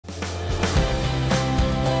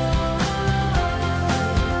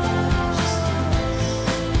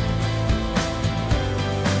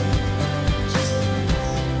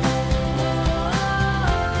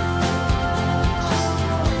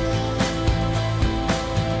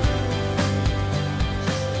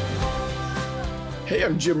Hey,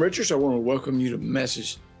 I'm Jim Richards. I want to welcome you to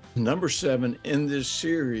message number 7 in this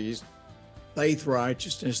series, Faith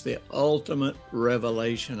Righteousness, the ultimate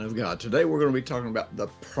revelation of God. Today, we're going to be talking about the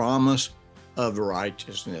promise of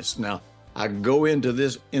righteousness. Now, I go into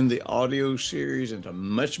this in the audio series into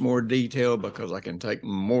much more detail because I can take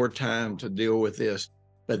more time to deal with this.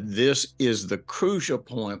 But this is the crucial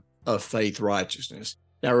point of faith righteousness.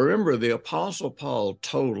 Now, remember, the Apostle Paul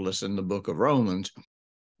told us in the book of Romans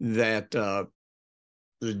that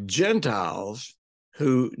the Gentiles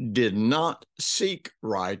who did not seek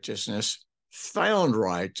righteousness found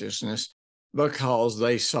righteousness because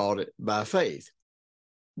they sought it by faith.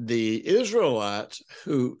 The Israelites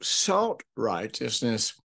who sought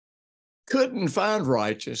righteousness couldn't find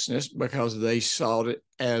righteousness because they sought it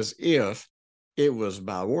as if it was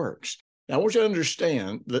by works. Now, I want you to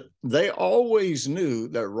understand that they always knew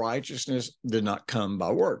that righteousness did not come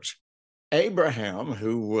by works. Abraham,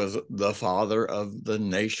 who was the father of the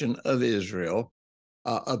nation of Israel,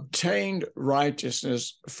 obtained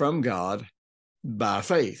righteousness from God by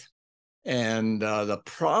faith. And the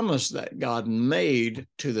promise that God made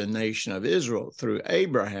to the nation of Israel through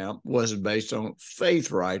Abraham was based on faith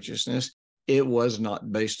righteousness. It was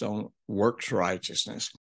not based on works righteousness.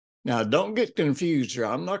 Now, don't get confused here.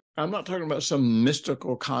 I'm not talking about some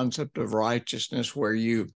mystical concept of righteousness where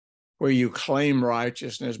you claim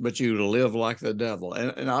righteousness, but you live like the devil.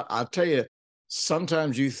 And I tell you,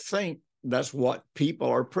 sometimes you think that's what people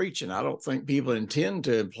are preaching. I don't think people intend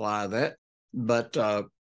to imply that, but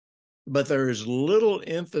there is little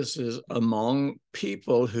emphasis among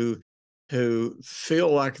people who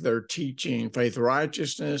feel like they're teaching faith,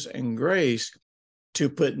 righteousness, and grace to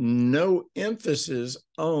put no emphasis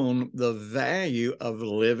on the value of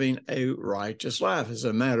living a righteous life. As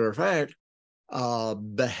a matter of fact,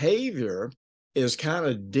 behavior is kind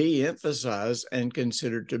of de-emphasized and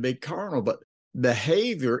considered to be carnal, but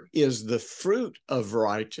behavior is the fruit of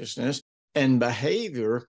righteousness, and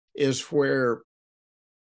behavior is where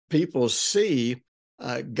people see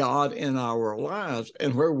God in our lives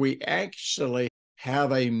and where we actually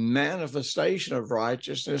have a manifestation of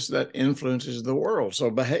righteousness that influences the world. So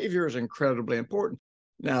behavior is incredibly important.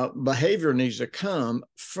 Now, behavior needs to come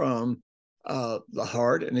from the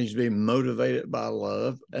heart. It needs to be motivated by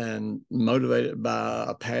love and motivated by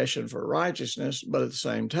a passion for righteousness. But at the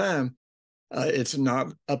same time, it's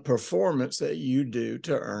not a performance that you do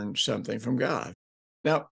to earn something from God.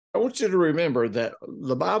 Now, I want you to remember that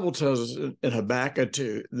the Bible tells us in Habakkuk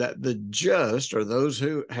 2 that the just, or those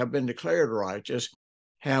who have been declared righteous,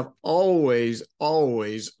 have always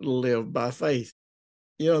lived by faith.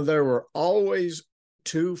 You know, there were always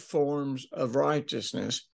two forms of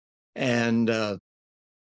righteousness. And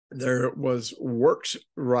there was works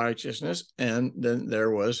righteousness, and then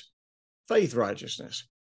there was faith righteousness.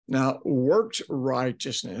 Now, works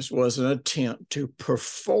righteousness was an attempt to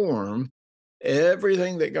perform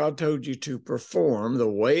everything that God told you to perform, the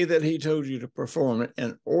way that he told you to perform it,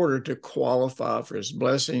 in order to qualify for his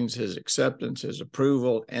blessings, his acceptance, his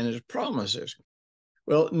approval, and his promises.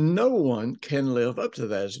 Well, no one can live up to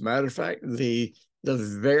that. As a matter of fact, the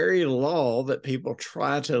very law that people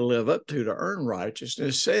try to live up to earn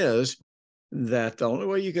righteousness says that the only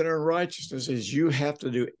way you can earn righteousness is you have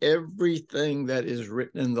to do everything that is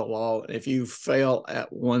written in the law. If you fail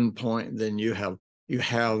at one point, then you have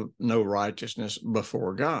no righteousness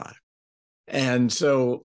before God. And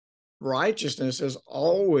so righteousness has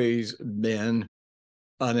always been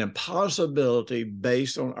an impossibility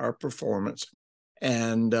based on our performance.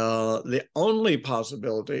 And the only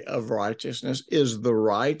possibility of righteousness is the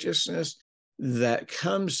righteousness that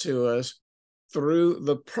comes to us through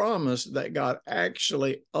the promise that God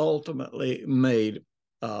actually ultimately made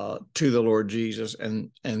to the Lord Jesus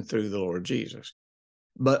and through the Lord Jesus.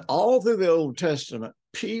 But all through the Old Testament,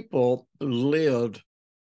 people lived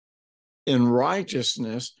in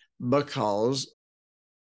righteousness because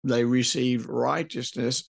they received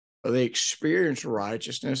righteousness, or they experienced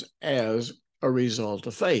righteousness as a result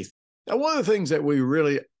of faith. Now, one of the things that we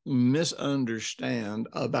really misunderstand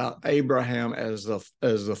about Abraham as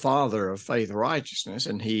the father of faith righteousness,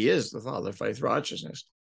 and he is the father of faith righteousness,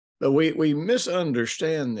 but we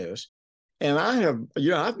misunderstand this. And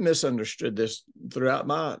I've misunderstood this throughout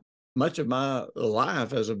much of my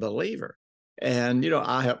life as a believer. And,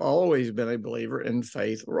 I have always been a believer in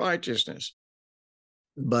faith righteousness.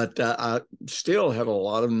 But I still have a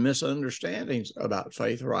lot of misunderstandings about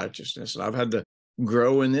faith righteousness. And I've had to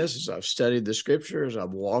grow in this as I've studied the scriptures,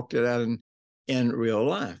 I've walked it out in real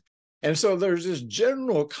life. And so there's this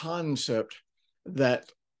general concept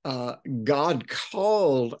that God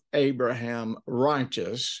called Abraham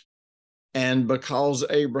righteous And because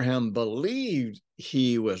Abraham believed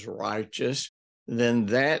he was righteous, then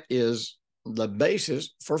that is the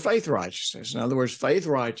basis for faith righteousness. In other words, faith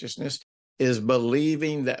righteousness is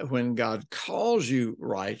believing that when God calls you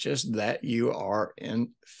righteous, that you are in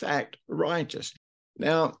fact righteous.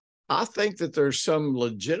 Now, I think that there's some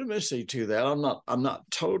legitimacy to that. I'm not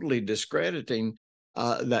totally discrediting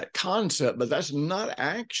that concept, but that's not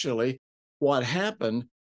actually what happened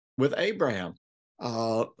with Abraham.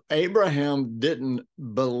 Abraham didn't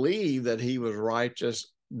believe that he was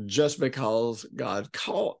righteous just because God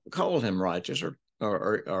called him righteous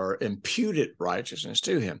or imputed righteousness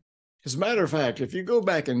to him. As a matter of fact, if you go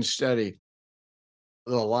back and study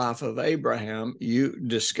the life of Abraham, you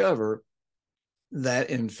discover that,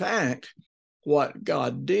 in fact, what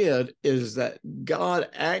God did is that God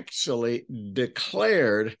actually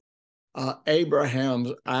declared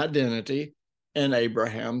Abraham's identity and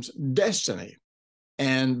Abraham's destiny.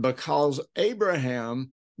 And because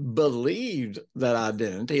Abraham believed that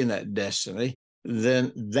identity and that destiny,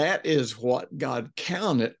 then that is what God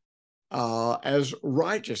counted as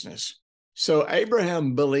righteousness. So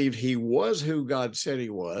Abraham believed he was who God said he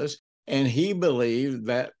was, and he believed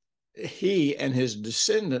that he and his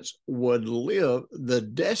descendants would live the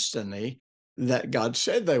destiny that God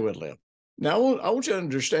said they would live. Now, I want you to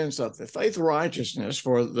understand something. Faith righteousness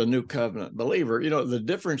for the new covenant believer, the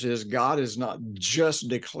difference is God is not just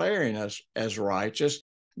declaring us as righteous.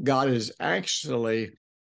 God is actually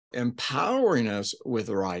empowering us with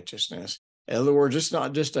righteousness. In other words, it's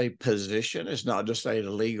not just a position. It's not just a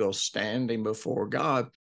legal standing before God.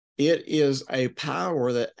 It is a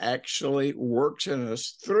power that actually works in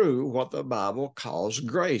us through what the Bible calls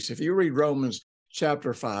grace. If you read Romans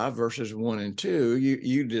chapter 5, verses 1 and 2,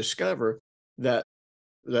 you discover that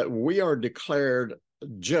we are declared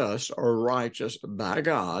just or righteous by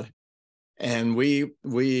God, and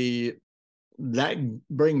that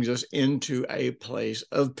brings us into a place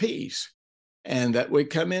of peace, and that we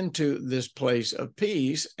come into this place of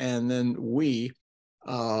peace, and then we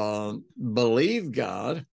believe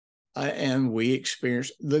God, and we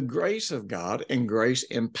experience the grace of God, and grace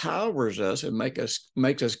empowers us and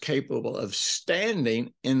makes us capable of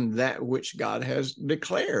standing in that which God has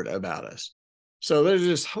declared about us. So there's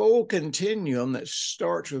this whole continuum that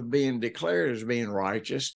starts with being declared as being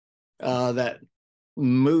righteous, that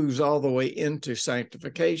moves all the way into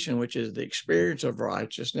sanctification, which is the experience of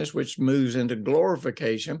righteousness, which moves into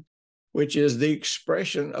glorification, which is the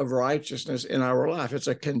expression of righteousness in our life. It's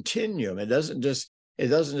a continuum. It doesn't just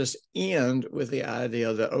end with the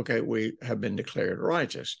idea that, okay, we have been declared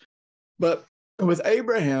righteous. But with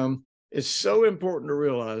Abraham, it's so important to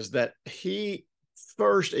realize that he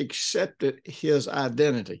first accepted his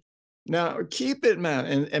identity. Now, keep in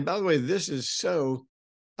mind, and by the way, this is so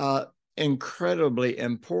incredibly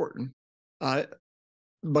important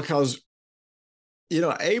because,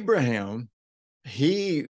 Abraham,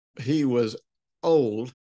 he was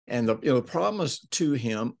old, and the promise to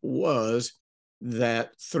him was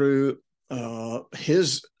that through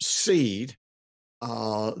his seed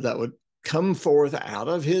that would come forth out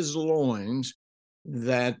of his loins,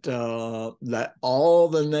 that all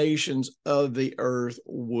the nations of the earth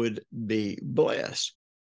would be blessed.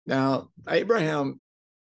 Now, Abraham,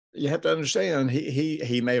 you have to understand,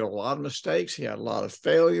 he made a lot of mistakes. He had a lot of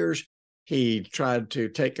failures. He tried to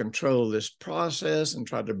take control of this process and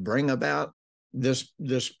tried to bring about this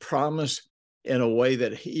promise in a way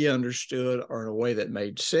that he understood or in a way that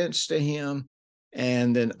made sense to him.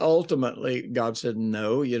 And then ultimately, God said,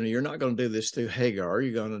 no, you're not going to do this through Hagar.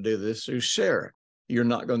 You're going to do this through Sarah. You're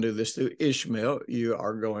not going to do this through Ishmael. You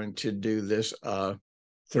are going to do this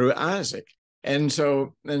through Isaac. And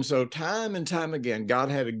so time and time again,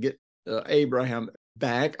 God had to get Abraham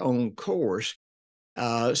back on course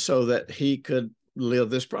so that he could live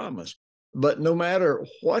this promise. But no matter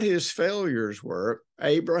what his failures were,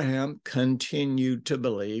 Abraham continued to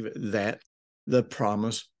believe that the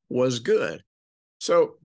promise was good.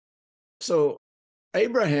 So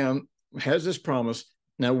Abraham has this promise.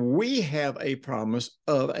 Now we have a promise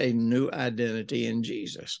of a new identity in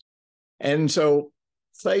Jesus. And so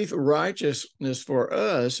faith righteousness for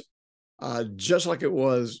us, just like it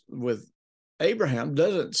was with Abraham,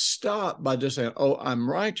 doesn't stop by just saying, oh, I'm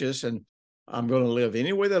righteous and I'm going to live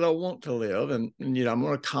any way that I want to live. And I'm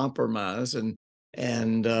going to compromise and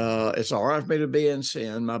it's all right for me to be in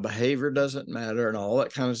sin. My behavior doesn't matter and all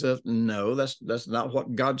that kind of stuff. No, that's not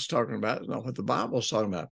what God's talking about. It's not what the Bible's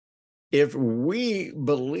talking about. If we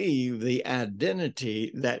believe the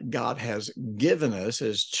identity that God has given us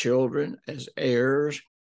as children, as heirs,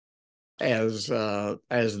 as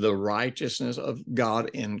the righteousness of God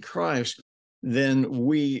in Christ, then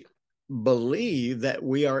we believe that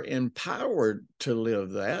we are empowered to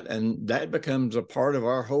live that, and that becomes a part of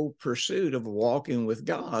our whole pursuit of walking with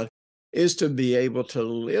God, is to be able to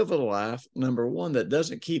live a life, number one, that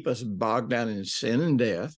doesn't keep us bogged down in sin and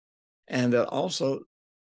death, and that also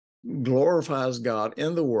glorifies God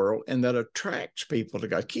in the world and that attracts people to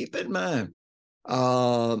God. Keep in mind,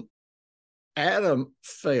 Adam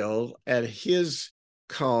failed at his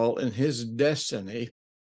call and his destiny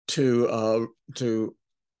to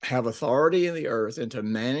have authority in the earth and to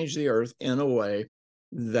manage the earth in a way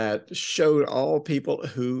that showed all people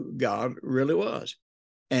who God really was.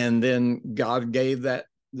 And then God gave that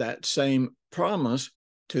same promise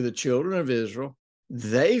to the children of Israel.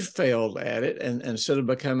 They failed at it, and instead of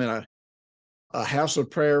becoming a house of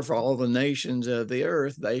prayer for all the nations of the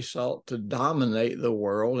earth, they sought to dominate the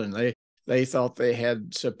world, and they thought they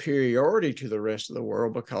had superiority to the rest of the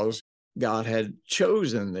world because God had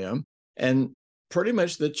chosen them. And pretty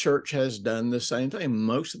much the church has done the same thing.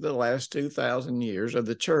 Most of the last 2,000 years of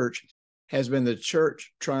the church has been the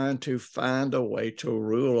church trying to find a way to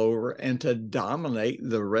rule over and to dominate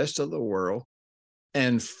the rest of the world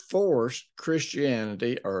and force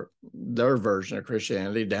Christianity, or their version of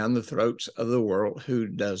Christianity, down the throats of the world who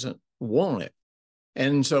doesn't want it.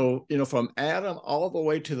 And so, from Adam all the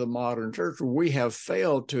way to the modern church, we have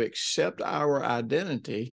failed to accept our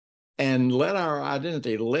identity and let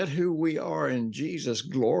who we are in Jesus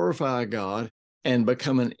glorify God and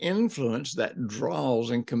become an influence that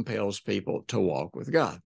draws and compels people to walk with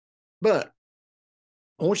God. But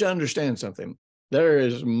I want you to understand something. There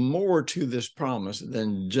is more to this promise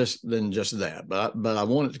than just that. But I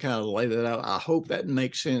wanted to kind of lay that out. I hope that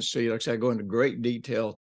makes sense to you. Like I said, I go into great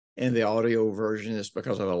detail in the audio version. It's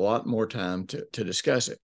because I have a lot more time to discuss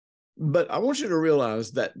it. But I want you to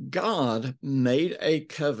realize that God made a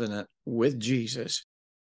covenant with Jesus.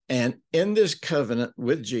 And in this covenant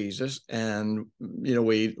with Jesus, and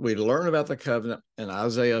we learn about the covenant in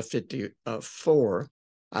Isaiah 54.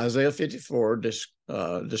 Isaiah 54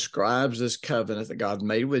 describes this covenant that God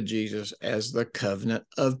made with Jesus as the covenant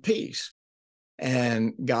of peace.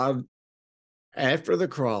 And God, after the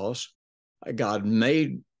cross, God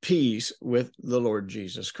made peace with the Lord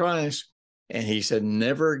Jesus Christ. And he said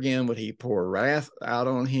never again would he pour wrath out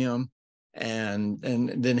on him. And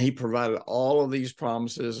then he provided all of these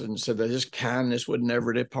promises and said that his kindness would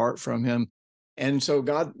never depart from him. And so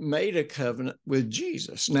God made a covenant with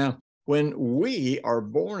Jesus. Now, when we are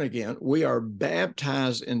born again, we are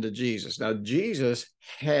baptized into Jesus. Now, Jesus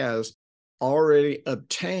has already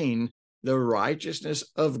obtained the righteousness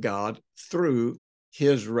of God through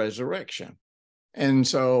his resurrection. And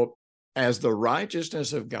so, as the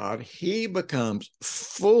righteousness of God, he becomes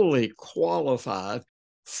fully qualified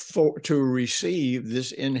to receive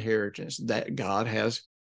this inheritance that God has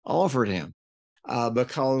offered him.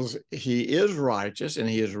 Because he is righteous and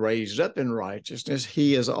he is raised up in righteousness,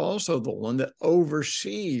 he is also the one that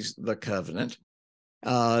oversees the covenant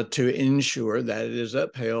to ensure that it is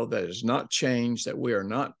upheld, that it is not changed, that we are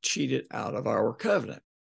not cheated out of our covenant.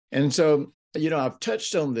 And so, I've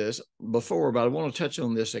touched on this before, but I want to touch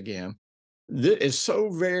on this again. This is so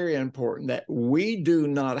very important that we do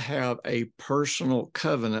not have a personal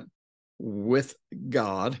covenant with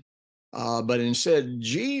God. But instead,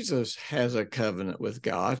 Jesus has a covenant with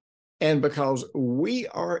God. And because we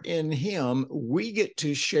are in him, we get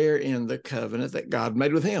to share in the covenant that God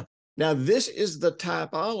made with him. Now, this is the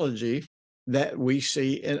typology that we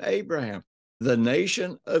see in Abraham. The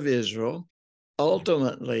nation of Israel,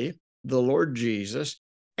 ultimately the Lord Jesus,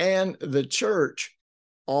 and the church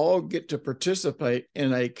all get to participate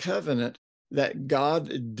in a covenant that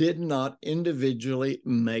God did not individually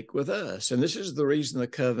make with us. And this is the reason the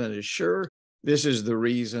covenant is sure. This is the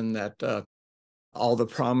reason that all the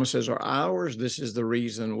promises are ours. This is the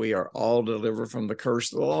reason we are all delivered from the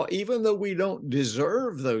curse of the law. Even though we don't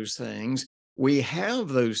deserve those things, we have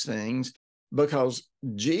those things because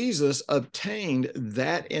Jesus obtained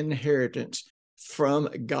that inheritance from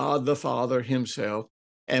God the Father himself.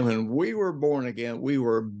 And when we were born again, we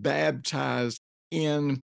were baptized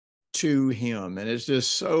into him. And it's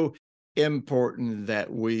just so important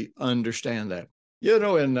that we understand that.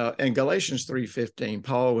 In Galatians 3:15,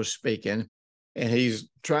 Paul was speaking, and he's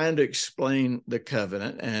trying to explain the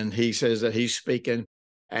covenant. And he says that he's speaking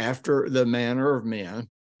after the manner of men.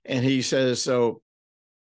 And he says, so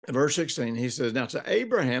verse 16, he says, now to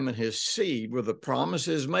Abraham and his seed were the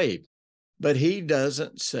promises made. But he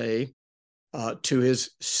doesn't say to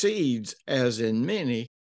his seeds as in many,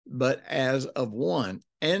 but as of one,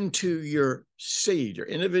 and to your seed, your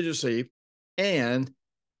individual seed. And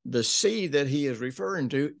the seed that he is referring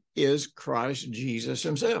to is Christ Jesus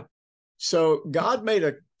himself. So God made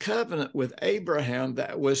a covenant with Abraham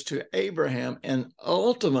that was to Abraham and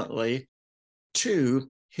ultimately to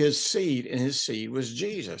his seed, and his seed was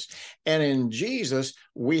Jesus. And in Jesus,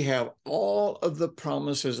 we have all of the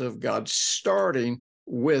promises of God, starting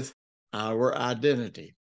with our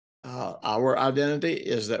identity. Our identity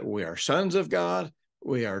is that we are sons of God,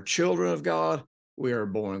 we are children of God, we are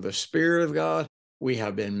born of the Spirit of God, we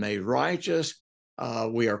have been made righteous,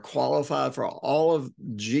 we are qualified for all of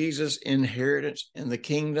Jesus' inheritance in the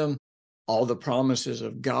kingdom. All the promises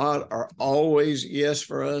of God are always yes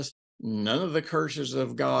for us. None of the curses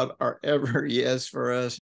of God are ever yes for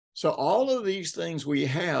us. So all of these things we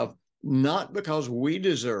have, not because we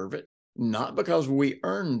deserve it, not because we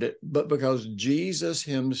earned it, but because Jesus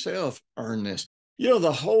himself earned this. You know,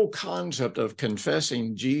 the whole concept of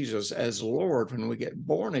confessing Jesus as Lord when we get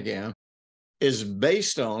born again is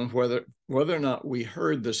based on whether or not we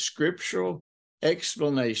heard the scriptural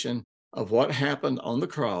explanation of what happened on the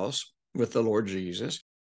cross with the Lord Jesus,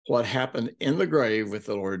 what happened in the grave with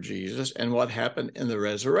the Lord Jesus, and what happened in the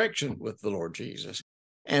resurrection with the Lord Jesus.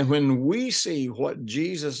 And when we see what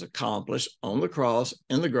Jesus accomplished on the cross,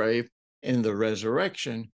 in the grave, in the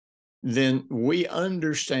resurrection, then we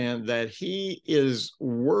understand that he is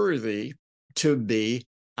worthy to be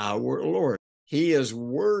our Lord. He is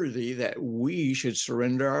worthy that we should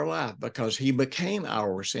surrender our life because he became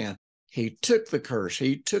our sin. He took the curse.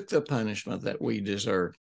 He took the punishment that we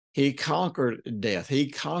deserve. He conquered death. He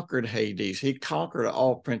conquered Hades. He conquered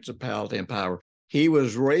all principality and power. He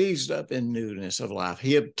was raised up in newness of life.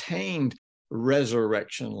 He obtained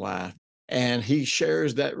resurrection life, and he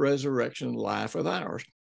shares that resurrection life with ours.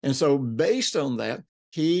 And so based on that,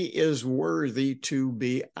 he is worthy to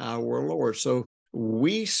be our Lord. So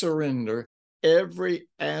we surrender every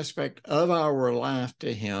aspect of our life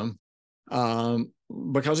to him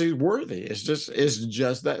because he's worthy. It's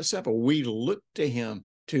just that simple. We look to him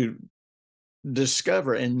to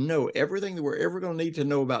discover and know everything that we're ever going to need to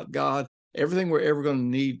know about God, everything we're ever going to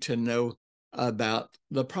need to know about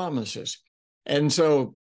the promises. And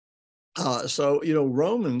so,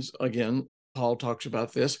 Romans, again, Paul talks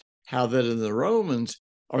about this, how that in the Romans,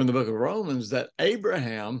 or in the book of Romans, that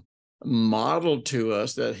Abraham modeled to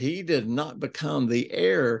us that he did not become the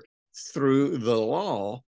heir through the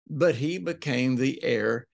law, but he became the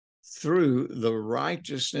heir through the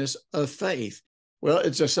righteousness of faith. Well,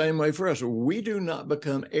 it's the same way for us. We do not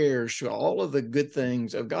become heirs to all of the good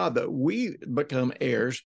things of God, but we become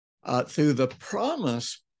heirs through the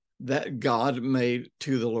promise that God made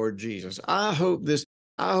to the Lord Jesus. I hope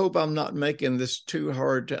I'm not making this too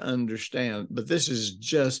hard to understand, but this is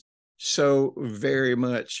just so very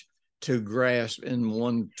much to grasp in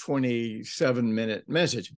one 27-minute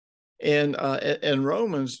message. And in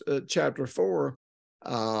Romans chapter 4,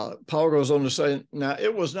 Paul goes on to say, now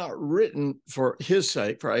it was not written for his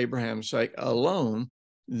sake, for Abraham's sake alone,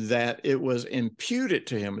 that it was imputed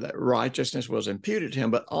to him, that righteousness was imputed to him,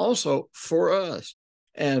 but also for us.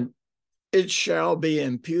 And it shall be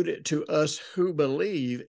imputed to us who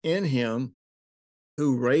believe in him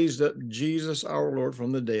who raised up Jesus our Lord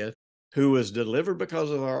from the dead, who was delivered because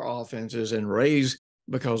of our offenses and raised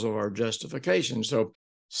because of our justification. So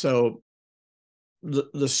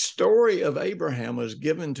the story of Abraham was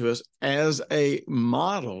given to us as a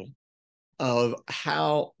model of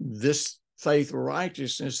how this faith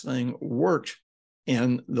righteousness thing worked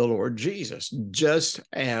in the Lord Jesus, just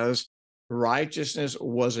as righteousness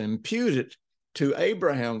was imputed to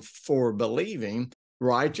Abraham for believing,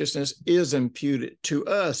 righteousness is imputed to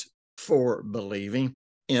us for believing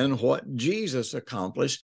in what Jesus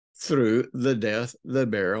accomplished through the death, the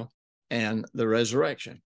burial, and the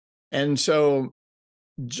resurrection. And so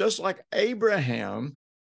just like Abraham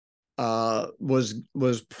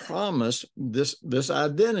was promised this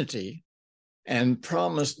identity and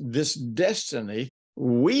promised this destiny,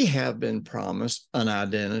 we have been promised an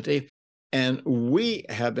identity, and we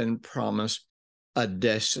have been promised a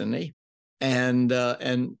destiny, and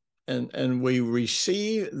we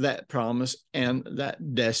receive that promise and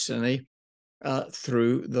that destiny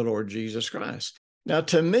through the Lord Jesus Christ. Now,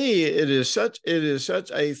 to me, it is such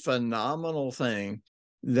a phenomenal thing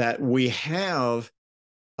that we have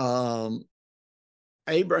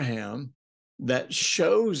Abraham that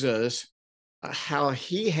shows us how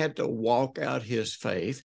he had to walk out his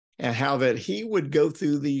faith, and how that he would go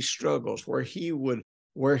through these struggles where he would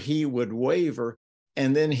waver,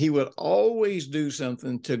 and then he would always do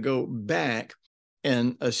something to go back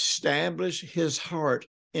and establish his heart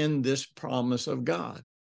in this promise of God.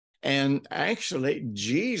 And actually,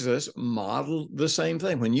 Jesus modeled the same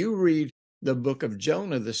thing. When you read the book of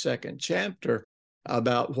Jonah, the 2nd chapter,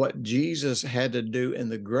 about what Jesus had to do in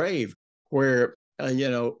the grave, where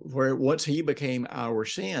where once he became our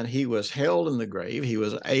sin, he was held in the grave. He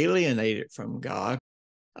was alienated from God.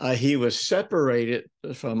 He was separated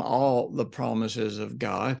from all the promises of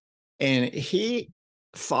God. And he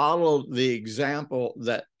followed the example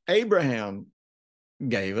that Abraham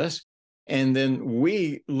gave us. And then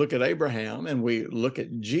we look at Abraham and we look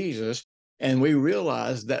at Jesus, and we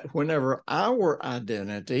realize that whenever our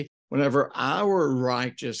identity, whenever our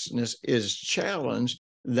righteousness is challenged,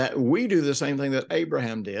 that we do the same thing that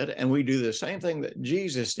Abraham did, and we do the same thing that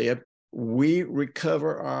Jesus did. We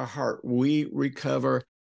recover our heart. We recover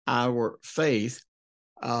our faith,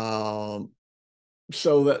 so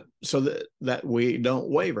that we don't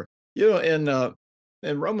waver. In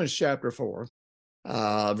Romans chapter 4,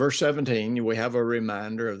 verse 17, we have a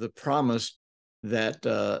reminder of the promise that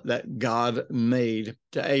God made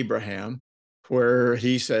to Abraham, where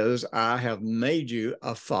he says, "I have made you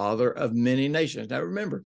a father of many nations." Now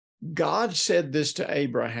remember, God said this to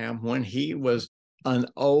Abraham when he was an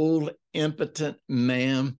old, impotent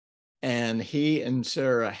man, and he and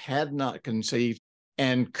Sarah had not conceived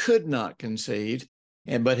and could not conceive.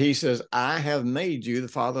 But he says, "I have made you the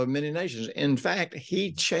father of many nations." In fact,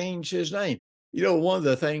 he changed his name. One of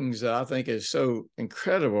the things that I think is so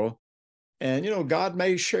incredible, and God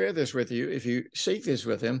may share this with you if you seek this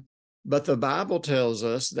with him, but the Bible tells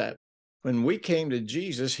us that when we came to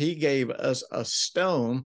Jesus, he gave us a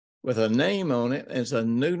stone with a name on it. It's a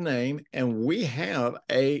new name, and we have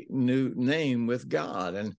a new name with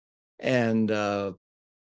God. And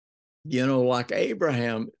like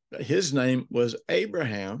Abraham, his name was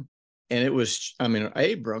Abraham, and it was,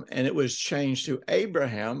 Abram, and it was changed to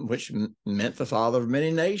Abraham, which meant the father of many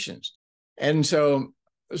nations. And so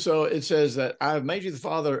it says that I have made you the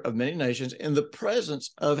father of many nations in the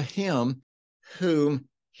presence of him whom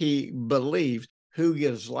he believed, who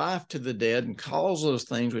gives life to the dead and calls those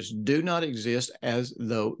things which do not exist as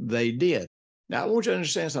though they did. Now, I want you to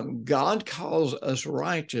understand something. God calls us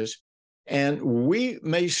righteous, and we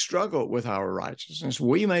may struggle with our righteousness.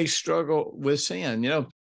 We may struggle with sin.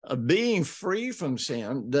 Being free from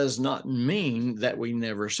sin does not mean that we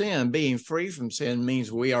never sin. Being free from sin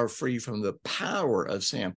means we are free from the power of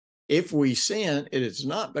sin. If we sin, it is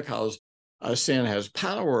not because sin has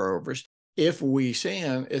power over us. If we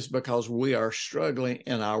sin, it's because we are struggling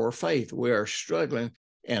in our faith. We are struggling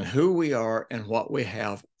in who we are and what we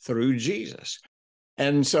have through Jesus.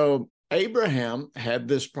 And so Abraham had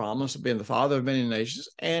this promise of being the father of many nations,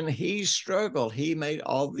 and he struggled. He made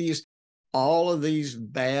all of these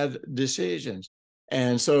bad decisions.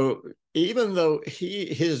 And so even though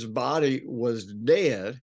his body was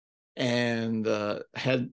dead and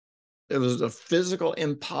it was a physical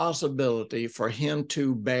impossibility for him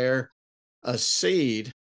to bear a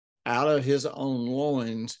seed out of his own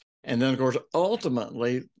loins, and then of course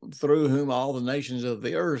ultimately through whom all the nations of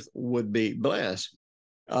the earth would be blessed.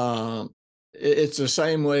 It's the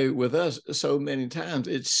same way with us. So many times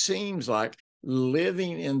it seems like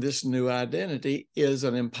living in this new identity is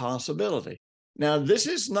an impossibility. Now, this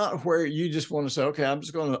is not where you just want to say, "Okay, I'm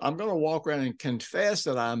going to walk around and confess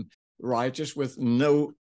that I'm righteous with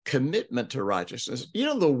no commitment to righteousness."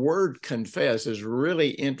 The word confess is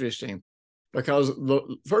really interesting, because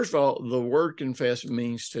first of all, the word confess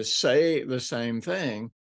means to say the same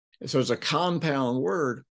thing. So it's a compound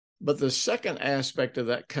word. But the second aspect of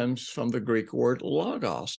that comes from the Greek word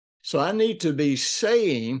logos. So I need to be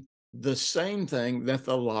saying the same thing that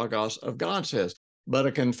the logos of God says. But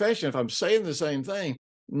a confession, if I'm saying the same thing,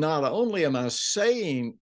 not only am I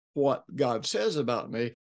saying what God says about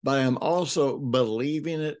me, but I'm also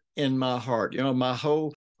believing it in my heart. My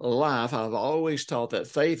whole life, I've always taught that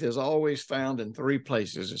faith is always found in three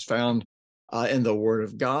places. It's found in the Word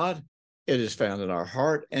of God, it is found in our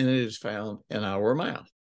heart, and it is found in our mouth.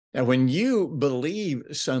 Now, when you believe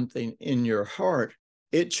something in your heart,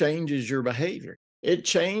 it changes your behavior. It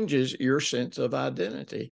changes your sense of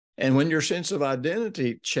identity. And when your sense of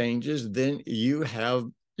identity changes, then you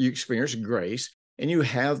experience grace, and you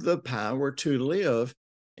have the power to live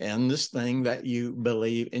in this thing that you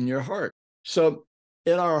believe in your heart. So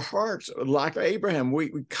in our hearts, like Abraham,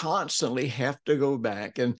 we constantly have to go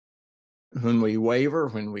back. And when we waver,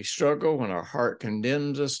 when we struggle, when our heart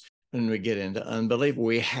condemns us, when we get into unbelief,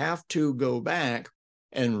 we have to go back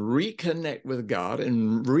and reconnect with God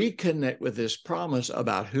and reconnect with this promise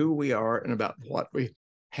about who we are and about what we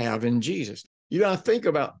have in Jesus. I think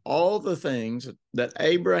about all the things that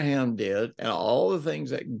Abraham did and all the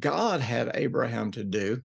things that God had Abraham to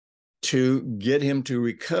do to get him to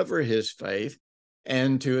recover his faith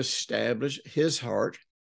and to establish his heart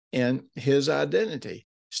and his identity.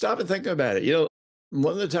 Stop and think about it.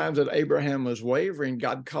 One of the times that Abraham was wavering,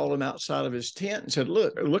 God called him outside of his tent and said,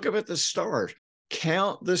 look up at the stars,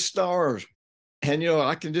 count the stars. And,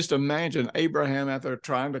 I can just imagine Abraham out there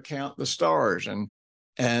trying to count the stars. And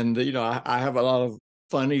I have a lot of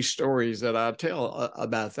funny stories that I tell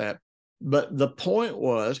about that. But the point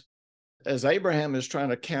was, as Abraham is trying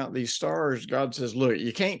to count these stars, God says, look,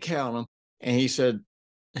 you can't count them. And he said,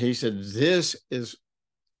 this is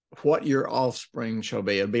what your offspring shall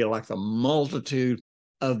be. It'll be like the multitude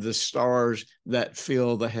of the stars that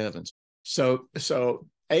fill the heavens. So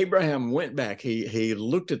Abraham went back. He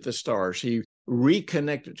looked at the stars. He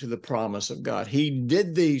reconnected to the promise of God. He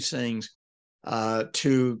did these things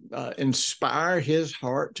to inspire his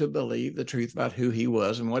heart to believe the truth about who he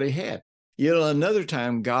was and what he had. Another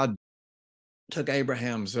time God took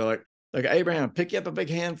Abraham, so like Abraham, pick you up a big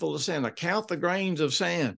handful of sand, count the grains of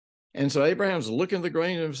sand. And so Abraham's looking at the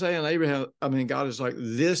grains of sand. God is like,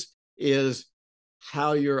 this is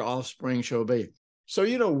how your offspring shall be. So,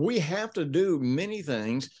 we have to do many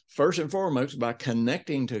things, first and foremost, by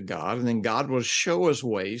connecting to God, and then God will show us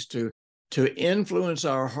ways to influence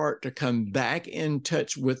our heart to come back in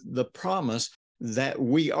touch with the promise that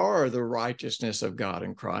we are the righteousness of God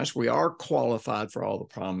in Christ. We are qualified for all the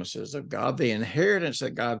promises of God. The inheritance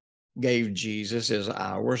that God gave Jesus is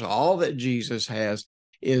ours. All that Jesus has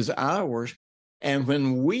is ours. And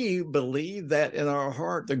when we believe that in our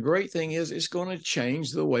heart, the great thing is it's going to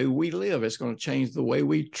change the way we live. It's going to change the way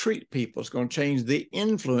we treat people. It's going to change the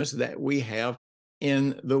influence that we have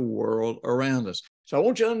in the world around us. So I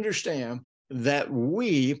want you to understand that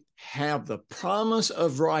we have the promise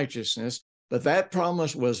of righteousness, but that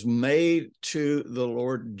promise was made to the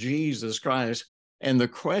Lord Jesus Christ. And the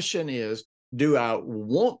question is, do I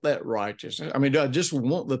want that righteousness? Do I just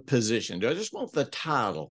want the position? Do I just want the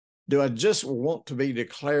title? Do I just want to be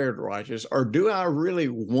declared righteous? Or do I really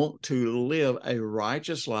want to live a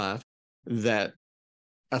righteous life that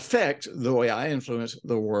affects the way I influence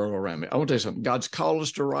the world around me? I want to tell you something. God's called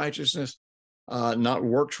us to righteousness, not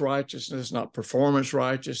works righteousness, not performance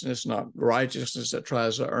righteousness, not righteousness that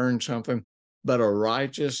tries to earn something, but a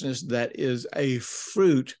righteousness that is a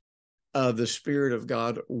fruit of the Spirit of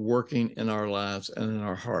God working in our lives and in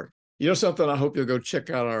our heart. Something, I hope you'll go check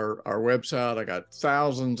out our website. I got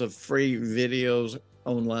thousands of free videos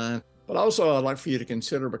online. But also, I'd like for you to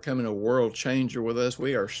consider becoming a world changer with us.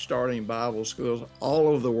 We are starting Bible schools all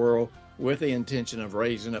over the world with the intention of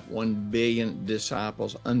raising up 1 billion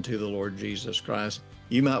disciples unto the Lord Jesus Christ.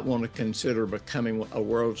 You might want to consider becoming a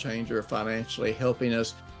world changer, financially helping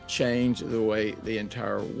us change the way the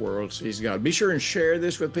entire world sees God. Be sure and share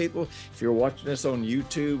this with people. If you're watching this on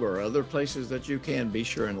YouTube or other places that you can, be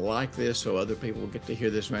sure and like this so other people will get to hear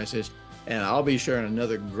this message. And I'll be sharing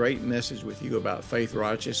another great message with you about faith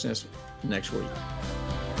righteousness next week.